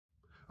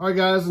All right,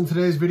 guys, in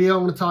today's video,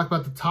 I'm going to talk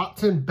about the top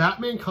 10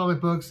 Batman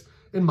comic books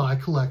in my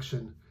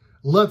collection.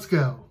 Let's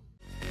go.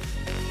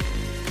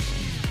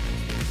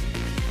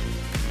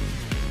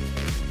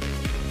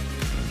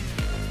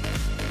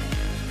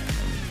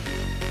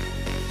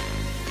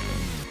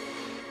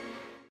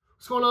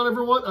 What's going on,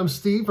 everyone? I'm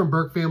Steve from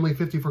Burke Family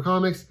 54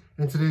 Comics,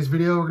 and in today's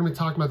video, we're going to be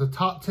talking about the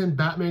top 10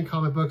 Batman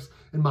comic books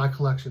in my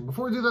collection.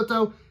 Before we do that,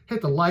 though,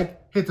 hit the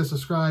like, hit the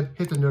subscribe,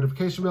 hit the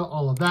notification bell,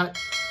 all of that.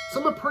 So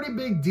I'm a pretty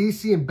big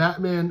DC and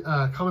Batman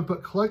comic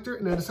book collector,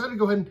 and I decided to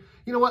go ahead and,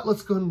 you know what,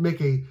 let's go ahead and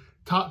make a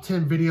top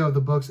 10 video of the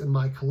books in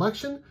my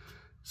collection.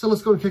 So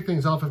let's go and kick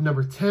things off with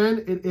number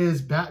 10. It is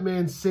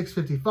Batman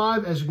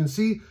 655. As you can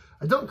see,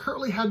 I don't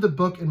currently have the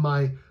book in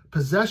my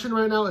possession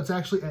right now. It's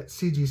actually at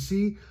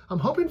CGC. I'm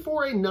hoping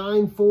for a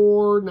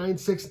 9.4,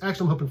 9.6.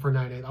 Actually, I'm hoping for a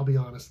 9.8, I'll be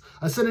honest.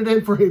 I sent it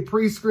in for a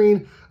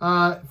pre-screen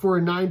for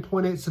a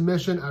 9.8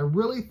 submission. I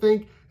really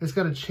think it's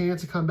got a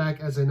chance to come back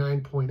as a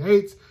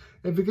 9.8.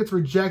 If it gets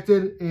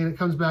rejected and it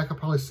comes back, I'll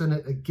probably send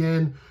it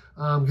again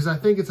because I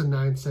think it's a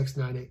 9.6,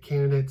 9.8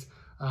 candidate.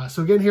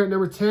 So again, here at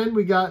number 10,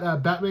 we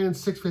got Batman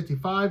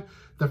 655,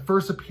 the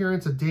first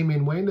appearance of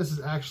Damian Wayne. This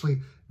is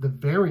actually the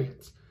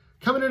variant.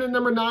 Coming in at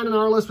number 9 on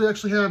our list, we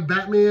actually have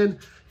Batman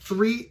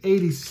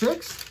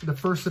 386, the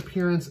first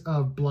appearance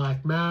of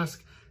Black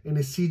Mask in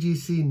a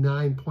CGC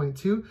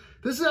 9.2.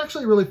 This is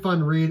actually a really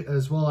fun read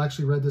as well. I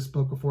actually read this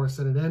book before I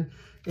sent it in.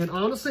 And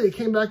honestly, it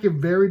came back a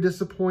very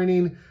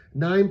disappointing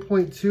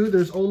 9.2.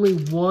 There's only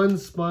one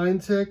spine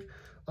tick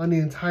on the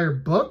entire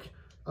book,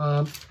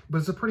 but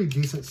it's a pretty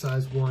decent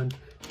sized one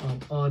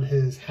on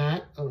his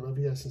hat. I don't know if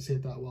you guys can see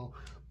it that well,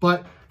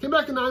 but came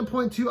back a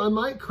 9.2. I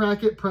might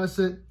crack it, press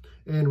it,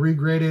 and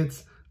regrade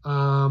it,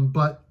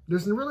 but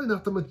there's really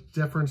not that much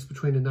difference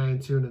between a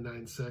 9.2 and a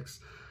 9.6.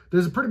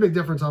 There's a pretty big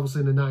difference,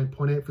 obviously, in the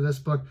 9.8 for this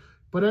book,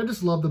 but I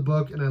just love the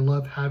book, and I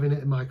love having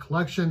it in my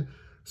collection.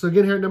 So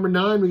again, here at number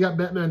 9, we got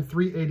Batman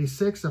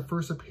 386, the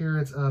first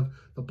appearance of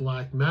the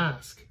Black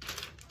Mask.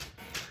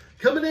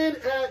 Coming in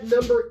at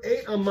number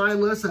 8 on my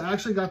list, I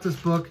actually got this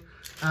book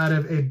out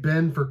of a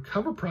bin for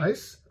cover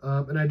price,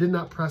 and I did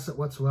not press it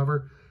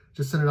whatsoever.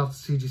 Just sent it off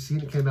to CGC,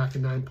 and it came back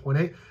at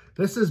 9.8.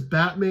 This is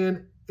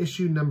Batman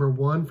issue number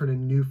 1 for the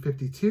New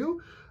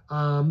 52.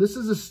 This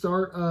is the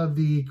start of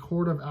the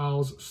Court of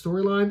Owls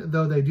storyline,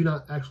 though they do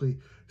not actually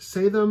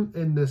say them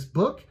in this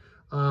book.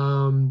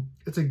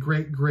 It's a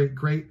great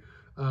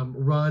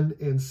run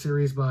and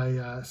series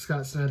by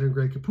Scott Snyder and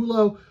Greg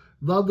Capullo.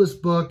 Love this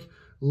book.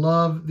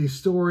 Love the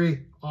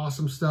story.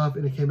 Awesome stuff.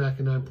 And it came back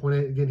in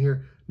 9.8. Again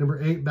here,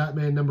 number 8,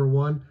 Batman number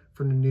 1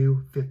 from the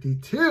New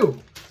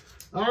 52.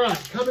 All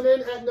right, coming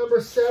in at number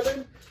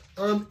 7.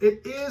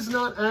 It is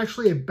not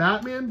actually a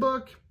Batman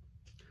book,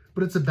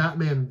 but it's a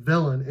Batman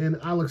villain. And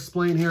I'll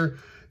explain here.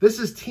 This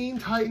is Teen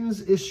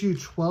Titans issue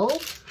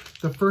 12,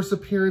 the first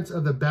appearance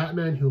of the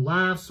Batman Who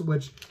Laughs,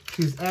 which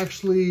he's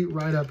actually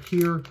right up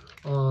here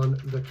on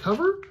the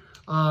cover.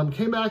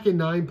 Came back in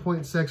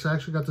 9.6. I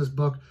actually got this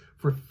book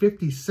for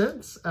 50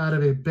 cents out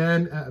of a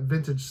bin at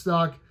Vintage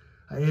Stock.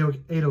 I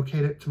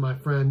okayed it to my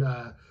friend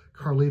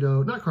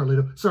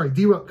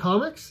D-Rump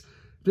Comics.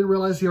 Didn't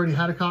realize he already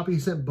had a copy. He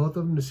sent both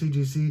of them to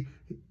CGC.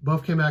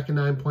 Both came back in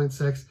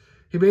 9.6.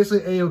 He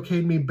basically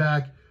okayed me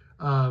back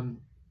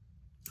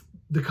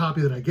the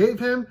copy that I gave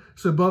him.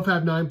 So both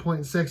have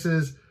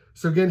 9.6s.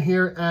 So again,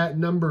 here at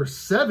number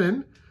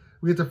 7,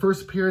 we get the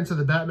first appearance of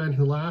the Batman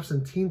Who Laughs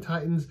in Teen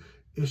Titans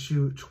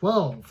issue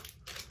 12.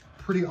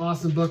 Pretty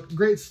awesome book.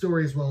 Great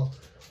story as well,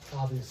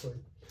 obviously.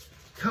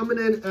 Coming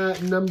in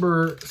at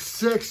number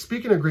 6,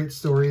 speaking of great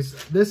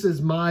stories, this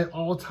is my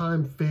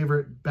all-time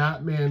favorite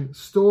Batman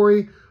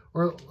story,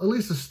 or at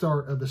least the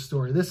start of the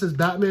story. This is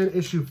Batman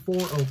issue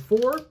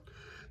 404,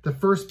 the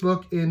first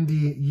book in the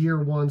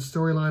year 1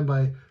 storyline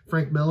by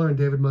Frank Miller and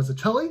David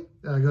Mazzucchelli.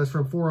 It goes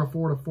from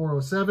 404 to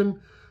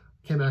 407.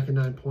 Came back in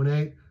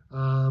 9.8.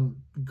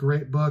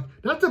 Great book.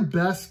 Not the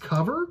best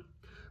cover,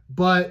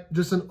 but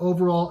just an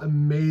overall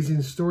amazing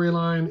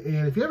storyline.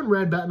 And if you haven't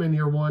read Batman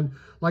Year 1,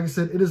 like I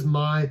said, it is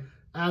my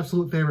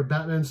absolute favorite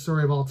Batman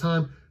story of all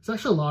time. It's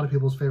actually a lot of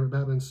people's favorite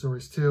Batman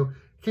stories too.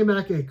 Came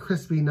back a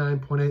crispy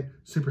 9.8.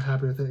 Super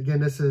happy with it. Again,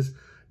 this is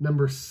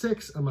number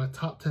 6 on my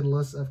top 10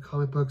 list of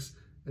comic books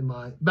in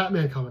my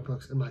Batman comic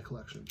books in my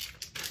collection.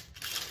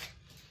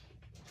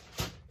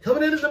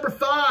 Coming in at number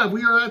 5,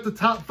 we are at the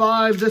top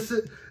 5. This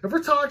is, if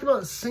we're talking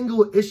about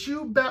single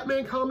issue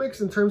Batman comics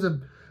in terms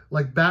of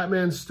like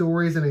Batman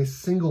stories in a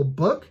single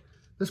book,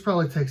 this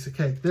probably takes the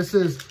cake. This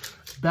is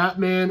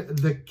Batman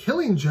the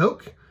Killing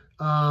Joke,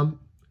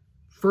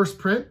 first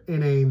print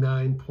in a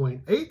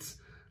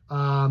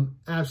 9.8.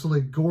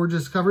 Absolutely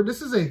gorgeous cover.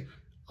 This is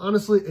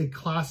honestly a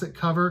classic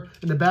cover,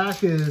 and the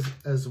back is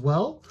as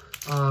well.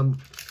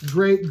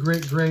 Great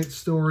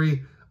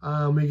story.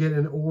 We get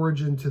an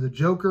origin to the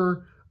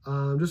Joker.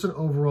 Just an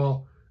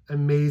overall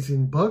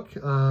amazing book.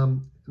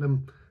 And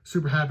I'm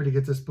super happy to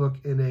get this book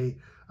in a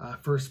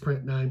first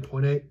print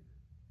 9.8.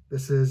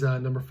 This is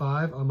number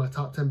 5 on my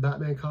top 10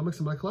 Batman comics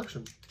in my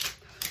collection.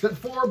 Got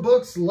 4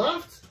 books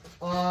left.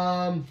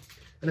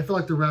 And I feel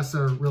like the rest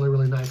are really,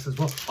 really nice as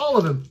well. All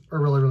of them are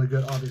really, really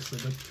good, obviously.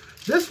 But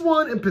this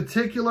one in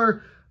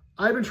particular,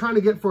 I've been trying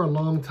to get for a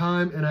long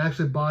time, and I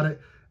actually bought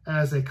it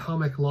as a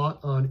comic lot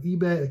on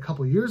eBay a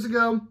couple years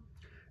ago.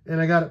 And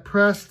I got it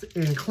pressed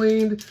and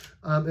cleaned,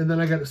 and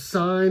then I got it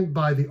signed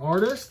by the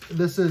artist.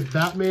 This is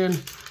Batman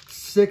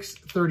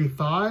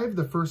 635,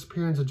 the first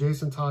appearance of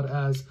Jason Todd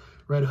as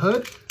Red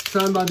Hood,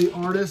 signed by the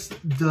artist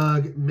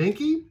Doug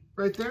Mankey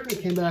right there, and it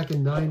came back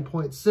in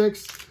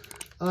 9.6.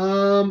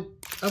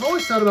 I've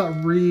always thought about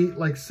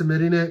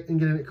submitting it and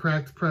getting it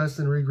cracked, pressed,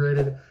 and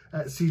regraded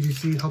at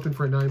CGC, hoping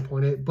for a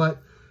 9.8,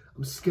 but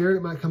I'm scared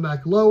it might come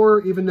back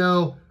lower, even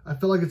though I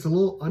feel like it's a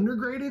little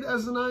undergraded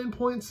as a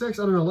 9.6. I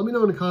don't know. Let me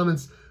know in the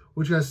comments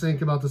what you guys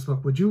think about this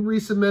book. Would you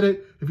resubmit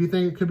it if you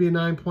think it could be a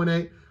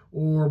 9.8,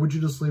 or would you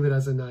just leave it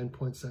as a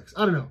 9.6?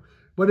 I don't know.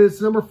 But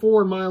it's number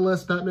 4 on my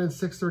list, Batman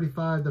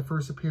 635, the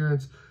first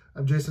appearance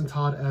of Jason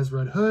Todd as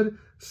Red Hood,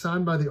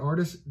 signed by the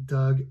artist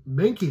Doug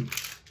Mankey.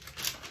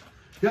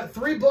 Got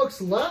 3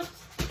 books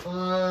left,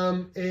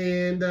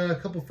 and a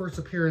couple first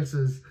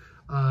appearances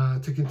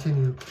to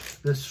continue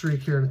this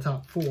streak here in the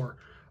top 4.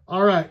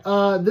 All right,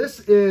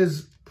 this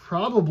is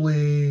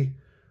probably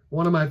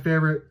one of my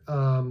favorite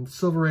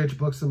Silver Age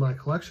books in my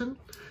collection.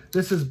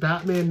 This is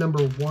Batman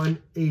number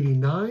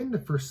 189, the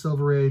first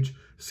Silver Age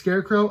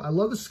Scarecrow. I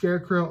love the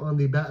Scarecrow on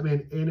the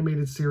Batman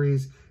animated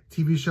series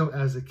TV show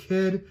as a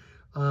kid.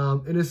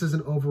 And this is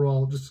an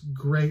overall just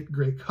great,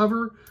 great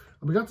cover.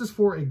 We got this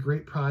for a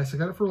great price. I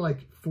got it for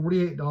like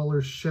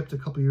 $48 shipped a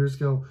couple years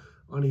ago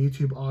on a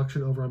YouTube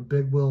auction over on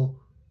Big Will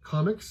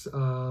Comics here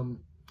on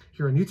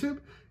YouTube.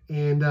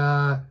 And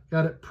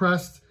got it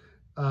pressed,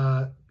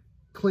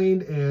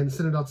 cleaned, and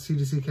sent it out to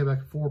CGC. Came back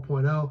at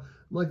 4.0.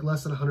 I'm like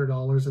less than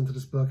 $100 into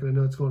this book, and I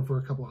know it's going for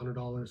a couple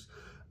 $100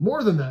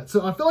 more than that.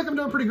 So I feel like I'm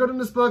doing pretty good in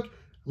this book.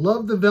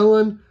 Love the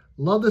villain.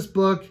 Love this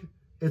book.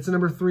 It's a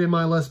number 3 on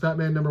my list,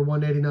 Batman number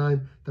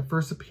 189, the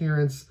first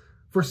appearance,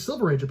 first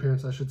Silver Age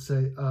appearance, I should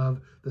say,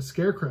 of the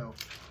Scarecrow.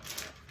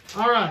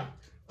 All right,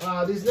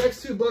 these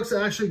next 2 books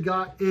I actually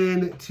got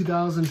in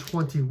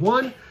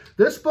 2021.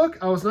 This book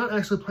I was not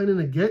actually planning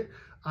to get.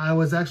 I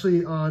was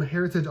actually on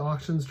Heritage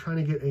Auctions trying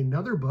to get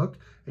another book,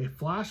 a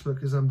Flash book,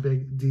 because I'm a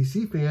big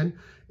DC fan.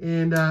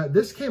 And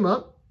this came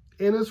up,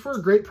 and it was for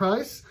a great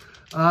price.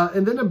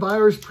 And then the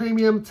buyer's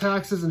premium,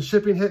 taxes, and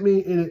shipping hit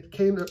me, and it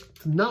came to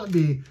not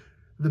be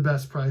the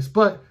best price.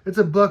 But it's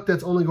a book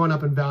that's only going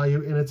up in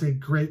value, and it's a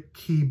great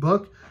key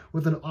book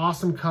with an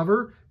awesome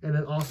cover and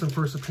an awesome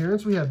first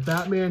appearance. We have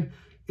Batman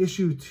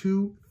issue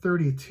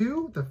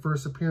 232, the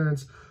first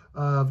appearance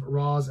of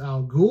Ra's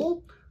al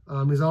Ghul.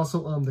 He's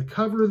also on the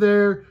cover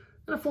there,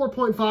 and a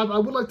 4.5. I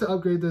would like to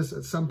upgrade this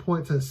at some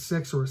point to a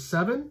 6 or a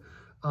 7,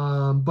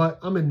 but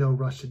I'm in no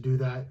rush to do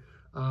that.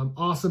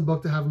 Awesome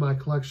book to have in my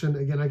collection.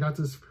 Again, I got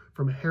this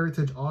from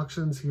Heritage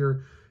Auctions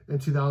here in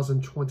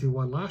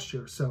 2021 last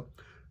year. So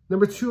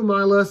number 2 on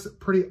my list,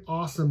 pretty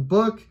awesome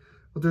book.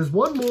 But there's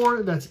one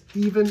more that's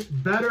even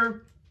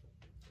better.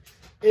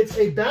 It's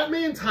a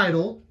Batman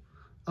title,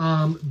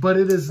 but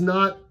it is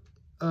not,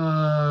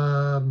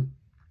 I'll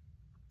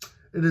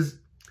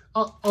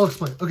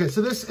explain. Okay,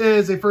 so this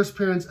is a first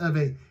appearance of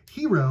a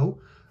hero,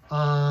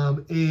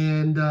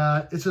 and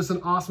it's just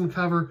an awesome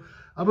cover.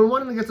 I've been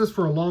wanting to get this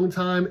for a long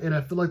time, and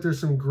I feel like there's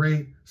some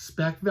great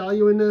spec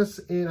value in this,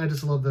 and I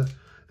just love the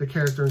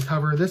character and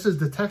cover. This is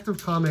Detective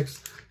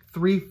Comics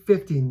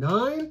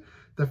 359,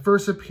 the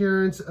first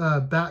appearance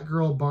of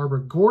Batgirl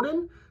Barbara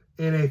Gordon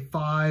in a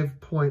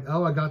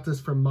 5.0. I got this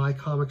from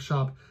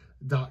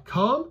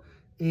mycomicshop.com,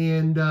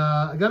 and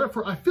I got it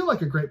for, I feel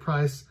like, a great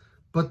price,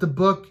 but the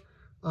book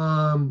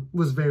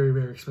was very,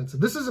 very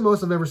expensive. This is the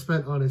most I've ever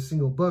spent on a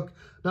single book.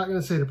 Not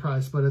going to say the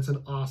price, but it's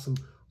an awesome,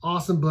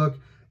 awesome book.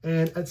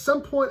 And at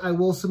some point, I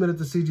will submit it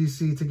to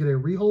CGC to get a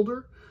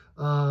reholder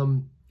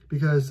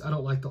because I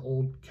don't like the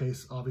old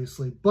case,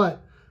 obviously.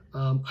 But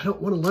I don't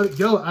want to let it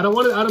go. I don't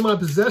want it out of my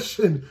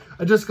possession.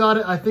 I just got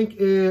it, I think,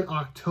 in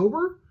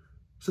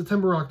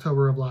September,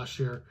 October of last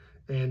year.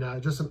 And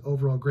just an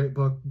overall great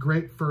book.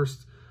 Great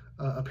first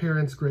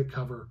appearance, great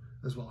cover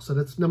as well. So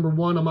that's number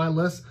 1 on my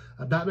list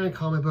of Batman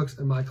comic books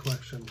in my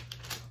collection.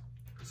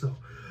 So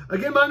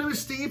again, my name is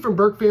Steve from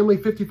Burke Family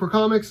 54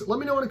 Comics. Let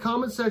me know in the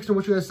comment section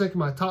what you guys think of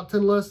my top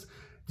 10 list.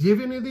 Do you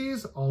have any of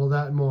these? All of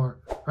that and more.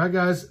 All right,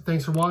 guys,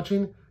 thanks for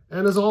watching.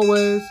 And as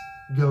always,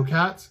 go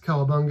Cats,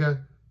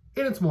 Cowabunga,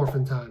 and it's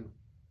Morphin time.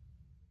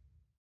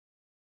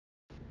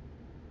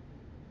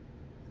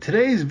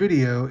 Today's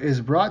video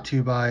is brought to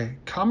you by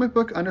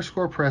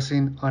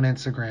comicbook_pressing on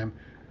Instagram.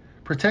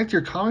 Protect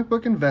your comic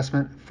book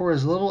investment for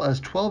as little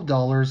as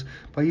 $12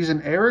 by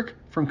using Eric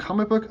from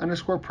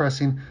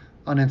comicbook_pressing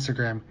on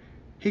Instagram.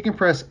 He can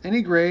press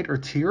any grade or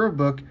tier of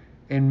book,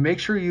 and make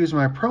sure you use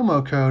my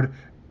promo code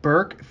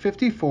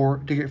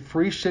BURK54 to get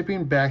free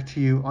shipping back to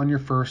you on your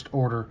first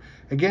order.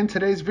 Again,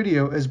 today's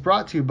video is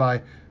brought to you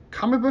by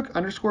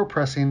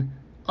comicbook_pressing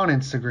on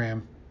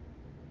Instagram.